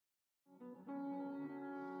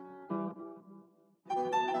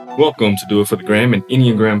Welcome to Do It for the Gram, an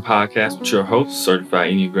Enneagram podcast with your host,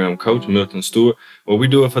 certified Enneagram coach Milton Stewart, where we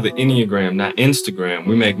do it for the Enneagram, not Instagram.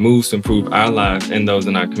 We make moves to improve our lives and those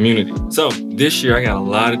in our community. So this year, I got a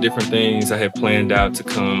lot of different things I had planned out to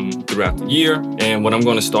come throughout the year. And what I'm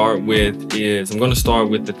going to start with is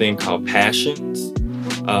the thing called passions.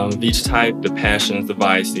 Of each type, the passions, the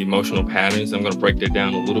vice, the emotional patterns. I'm going to break that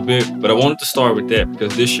down a little bit. But I wanted to start with that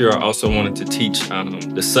because this year I also wanted to teach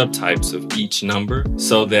the subtypes of each number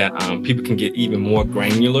so that people can get even more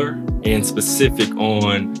granular and specific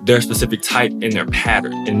on their specific type and their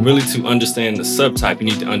pattern. And really to understand the subtype, you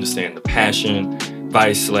need to understand the passion,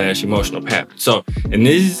 vice/emotional pattern. So in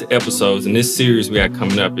these episodes, in this series we got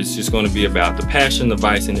coming up, it's just going to be about the passion, the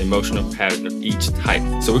vice, and the emotional pattern of each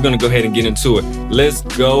type. So we're going to go ahead and get into it. Let's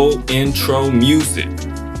go intro music.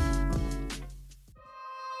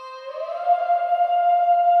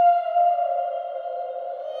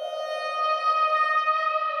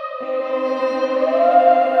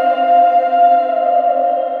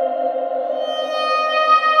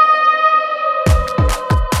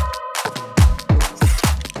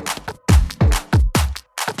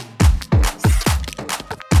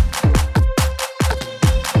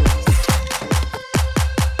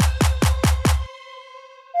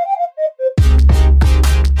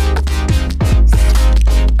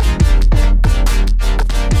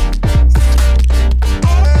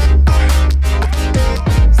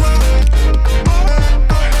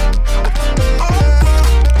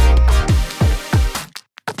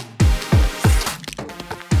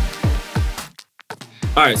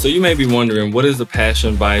 All right, so you may be wondering, what is the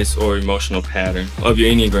passion, vice, or emotional pattern of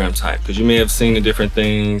your Enneagram type? Because you may have seen the different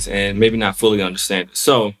things and maybe not fully understand it.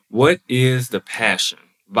 So what is the passion,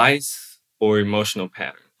 vice, or emotional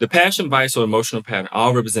pattern? The passion, vice, or emotional pattern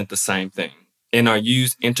all represent the same thing and are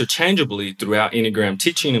used interchangeably throughout Enneagram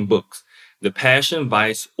teaching and books. The passion,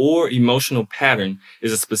 vice, or emotional pattern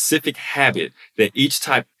is a specific habit that each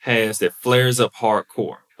type has that flares up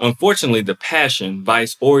hardcore. Unfortunately, the passion,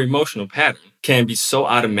 vice, or emotional pattern can be so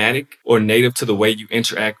automatic or native to the way you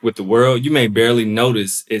interact with the world, you may barely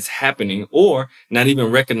notice it's happening or not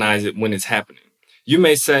even recognize it when it's happening. You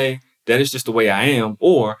may say, that is just the way I am,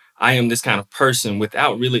 or I am this kind of person,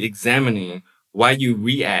 without really examining why you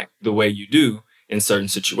react the way you do in certain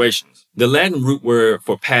situations. The Latin root word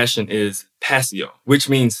for passion is passio, which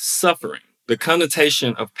means suffering. The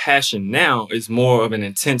connotation of passion now is more of an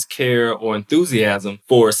intense care or enthusiasm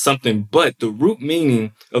for something, but the root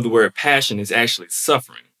meaning of the word passion is actually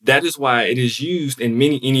suffering. That is why it is used in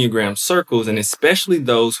many Enneagram circles, and especially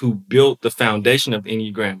those who built the foundation of the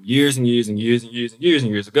Enneagram years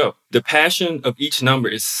ago. The passion of each number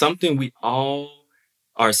is something we all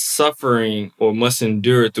are suffering or must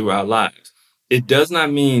endure through our lives. It does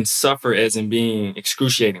not mean suffer as in being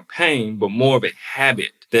excruciating pain, but more of a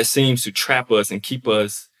habit that seems to trap us and keep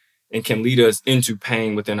us and can lead us into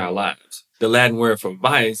pain within our lives. The Latin word for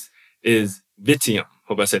vice is vitium,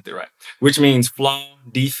 hope I said that right, which means flaw,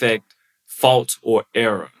 defect, fault, or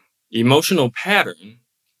error. Emotional pattern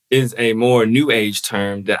is a more new age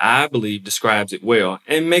term that I believe describes it well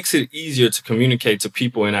and makes it easier to communicate to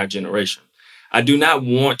people in our generation. I do not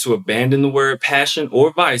want to abandon the word passion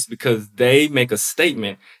or vice because they make a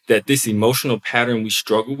statement that this emotional pattern we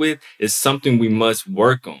struggle with is something we must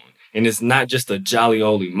work on. And it's not just a jolly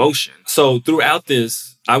old emotion. So throughout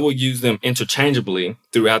this, I will use them interchangeably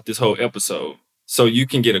throughout this whole episode so you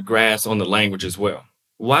can get a grasp on the language as well.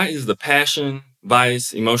 Why is the passion,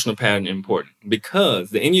 vice, emotional pattern important?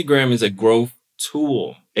 Because the Enneagram is a growth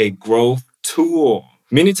tool.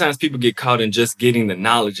 Many times people get caught in just getting the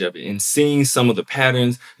knowledge of it and seeing some of the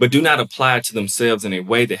patterns, but do not apply it to themselves in a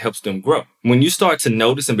way that helps them grow. When you start to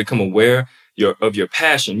notice and become aware of your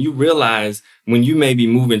passion, you realize when you may be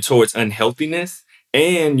moving towards unhealthiness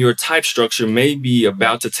and your type structure may be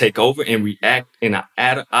about to take over and react in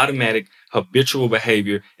an automatic habitual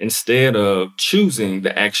behavior instead of choosing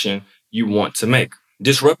the action you want to make.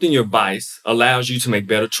 Disrupting your vice allows you to make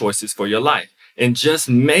better choices for your life and just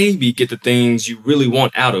maybe get the things you really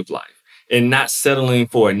want out of life and not settling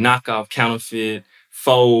for a knockoff, counterfeit,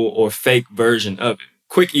 faux, or fake version of it.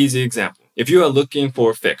 Quick, easy example. If you are looking for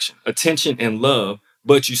affection, attention, and love,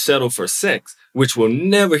 but you settle for sex, which will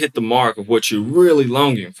never hit the mark of what you're really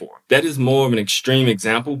longing for. That is more of an extreme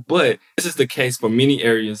example, but this is the case for many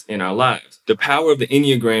areas in our lives. The power of the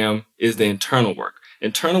Enneagram is the internal work.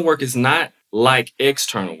 Internal work is not like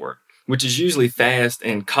external work, which is usually fast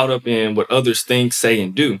and caught up in what others think, say,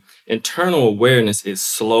 and do. Internal awareness is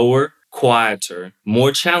slower, quieter,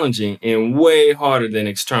 more challenging, and way harder than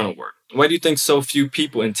external work. Why do you think so few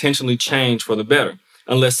people intentionally change for the better,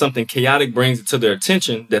 unless something chaotic brings it to their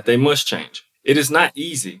attention that they must change? It is not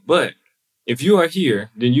easy, but if you are here,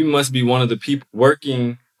 then you must be one of the people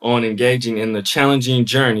working on engaging in the challenging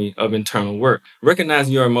journey of internal work.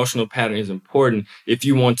 Recognizing your emotional pattern is important if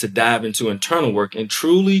you want to dive into internal work and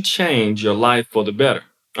truly change your life for the better.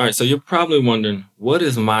 All right, so you're probably wondering, what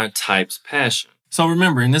is my type's passion? So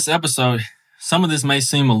remember, in this episode, some of this may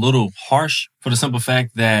seem a little harsh for the simple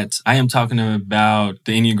fact that I am talking about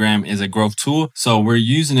the Enneagram as a growth tool. So we're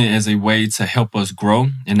using it as a way to help us grow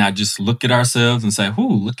and not just look at ourselves and say,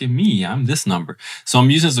 "Ooh, look at me, I'm this number." So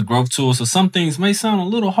I'm using it as a growth tool. So some things may sound a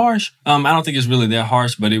little harsh. I don't think it's really that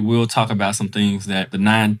harsh, but it will talk about some things that the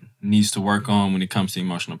 9 needs to work on when it comes to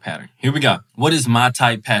emotional pattern. Here we go. What is my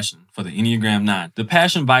type passion for the Enneagram 9? The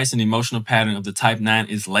passion, vice, and emotional pattern of the type 9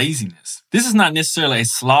 is laziness. This is not necessarily a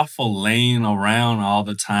slothful laying around all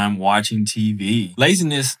the time watching TV.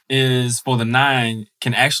 Laziness is, for the 9,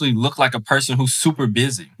 can actually look like a person who's super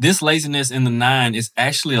busy. This laziness in the 9 is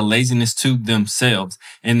actually a laziness to themselves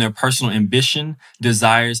and their personal ambition,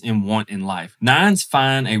 desires, and want in life. 9s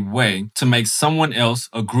find a way to make someone else,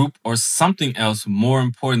 a group, or something else more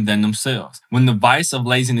important than themselves. When the vice of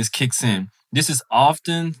laziness kicks in, this is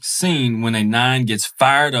often seen when a 9 gets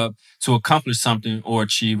fired up to accomplish something or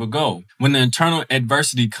achieve a goal. When the internal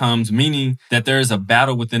adversity comes, meaning that there is a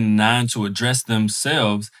battle within the 9 to address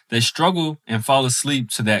themselves, they struggle and fall asleep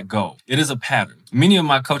to that goal. It is a pattern. Many of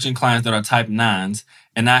my coaching clients that are type 9s,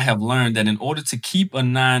 and I have learned that in order to keep a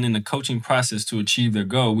 9 in the coaching process to achieve their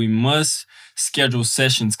goal, we must schedule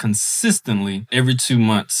sessions consistently every 2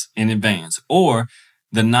 months in advance, or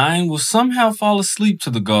the 9 will somehow fall asleep to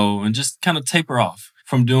the goal and just kind of taper off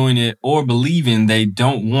from doing it or believing they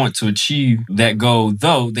don't want to achieve that goal,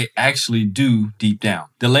 though they actually do deep down.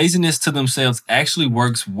 The laziness to themselves actually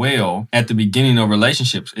works well at the beginning of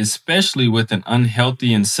relationships, especially with an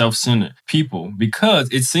unhealthy and self-centered people, because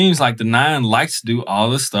it seems like the 9 likes to do all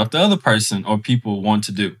the stuff the other person or people want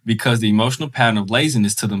to do, because the emotional pattern of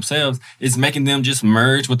laziness to themselves is making them just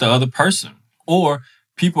merge with the other person. Or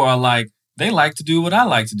people are like, they like to do what I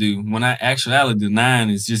like to do, when in actuality, the 9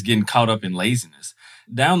 is just getting caught up in laziness.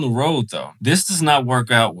 Down the road, though, this does not work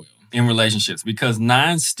out well in relationships because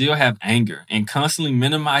 9s still have anger, and constantly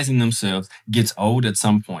minimizing themselves gets old at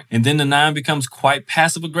some point. And then the 9 becomes quite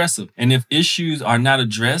passive aggressive. And if issues are not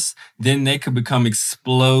addressed, then they could become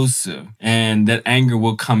explosive, and that anger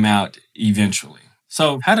will come out eventually.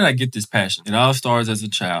 So how did I get this passion? It all starts as a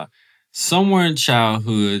child. Somewhere in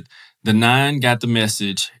childhood, the 9 got the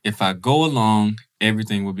message, if I go along,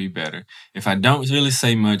 everything will be better. If I don't really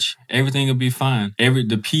say much, everything will be fine.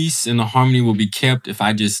 The peace and the harmony will be kept if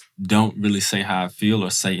I just don't really say how I feel or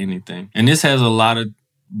say anything. And this has a lot of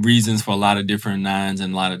reasons for a lot of different 9s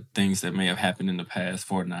and a lot of things that may have happened in the past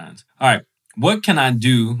for 9s. All right. What can I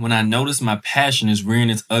do when I notice my passion is rearing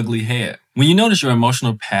its ugly head? When you notice your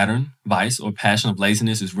emotional pattern, vice, or passion of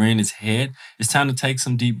laziness is rearing its head, it's time to take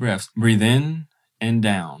some deep breaths. Breathe in and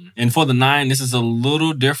down. And for the 9, this is a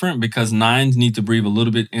little different because 9s need to breathe a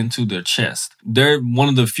little bit into their chest. They're one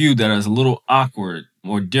of the few that is a little awkward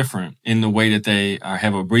or different in the way that they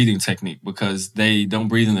have a breathing technique, because they don't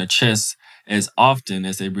breathe in their chest as often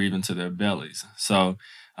as they breathe into their bellies. So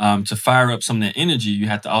to fire up some of that energy, you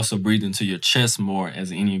have to also breathe into your chest more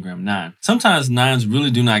as an Enneagram 9. Sometimes 9s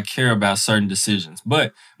really do not care about certain decisions,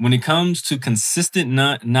 but when it comes to consistent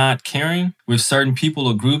not caring with certain people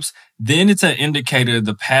or groups, then it's an indicator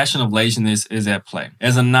the passion of laziness is at play.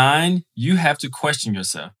 As a 9, you have to question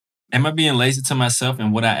yourself. Am I being lazy to myself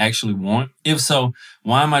and what I actually want? If so,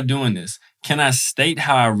 why am I doing this? Can I state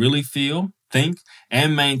how I really feel, think,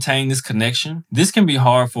 and maintain this connection? This can be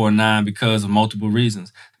hard for a 9 because of multiple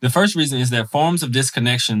reasons. The first reason is that forms of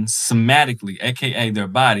disconnection somatically, aka their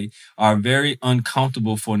body, are very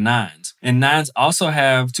uncomfortable for 9s. And 9s also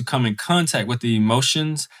have to come in contact with the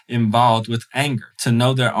emotions involved with anger to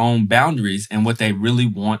know their own boundaries and what they really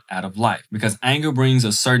want out of life. Because anger brings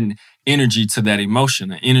a certain energy to that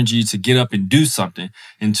emotion, an energy to get up and do something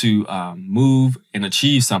and to move and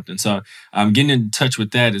achieve something. So getting in touch with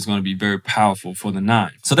that is going to be very powerful for the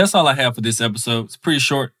 9. So that's all I have for this episode. It's pretty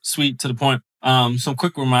short, sweet, to the point. Some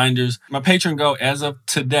quick reminders. My Patreon goal as of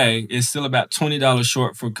today is still about $20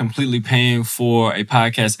 short for completely paying for a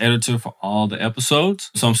podcast editor for all the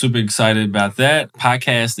episodes. So I'm super excited about that.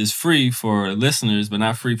 Podcast is free for listeners, but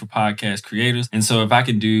not free for podcast creators. And so if I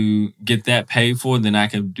could get that paid for, then I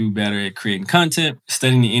can do better at creating content,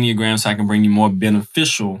 studying the Enneagram so I can bring you more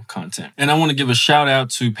beneficial content. And I want to give a shout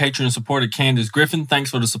out to Patreon supporter Candace Griffin.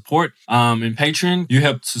 Thanks for the support. In Patreon, you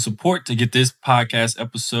help to support to get this podcast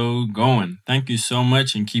episode going. Thank you so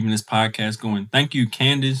much in keeping this podcast going. Thank you,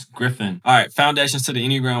 Candace Griffin. All right, Foundations to the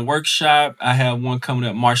Enneagram Workshop. I have one coming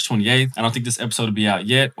up March 28th. I don't think this episode will be out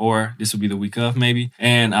yet, or this will be the week of maybe.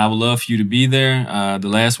 And I would love for you to be there. The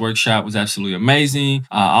last workshop was absolutely amazing.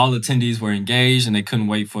 All attendees were engaged and they couldn't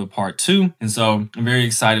wait for part 2. And so I'm very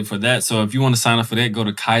excited for that. So if you want to sign up for that, go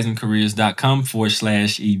to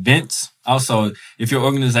kaizencareers.com/events. Also, if your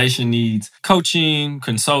organization needs coaching,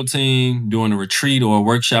 consulting, doing a retreat or a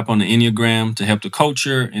workshop on the Enneagram to help the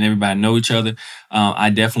culture and everybody know each other,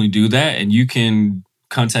 I definitely do that. And you can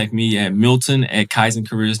contact me at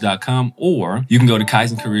milton@kaizencareers.com, or you can go to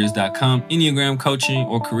kaizencareers.com, Enneagram coaching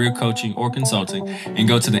or career coaching or consulting, and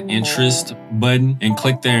go to the interest button and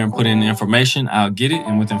click there and put in the information. I'll get it,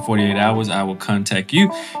 and within 48 hours, I will contact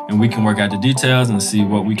you and we can work out the details and see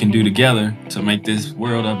what we can do together to make this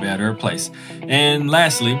world a better place. And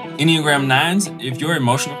lastly, Enneagram 9s, if your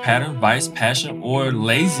emotional pattern, vice, passion, or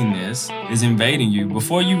laziness is invading you,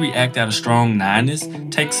 before you react out of strong 9ness,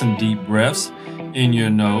 take some deep breaths in your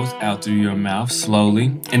nose, out through your mouth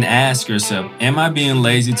slowly, and ask yourself, am I being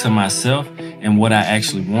lazy to myself and what I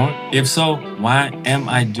actually want? If so, why am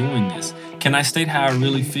I doing this? Can I state how I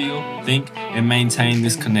really feel, think, and maintain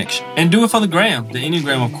this connection? And do it for the gram, the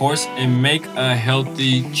Enneagram, of course, and make a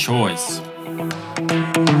healthy choice.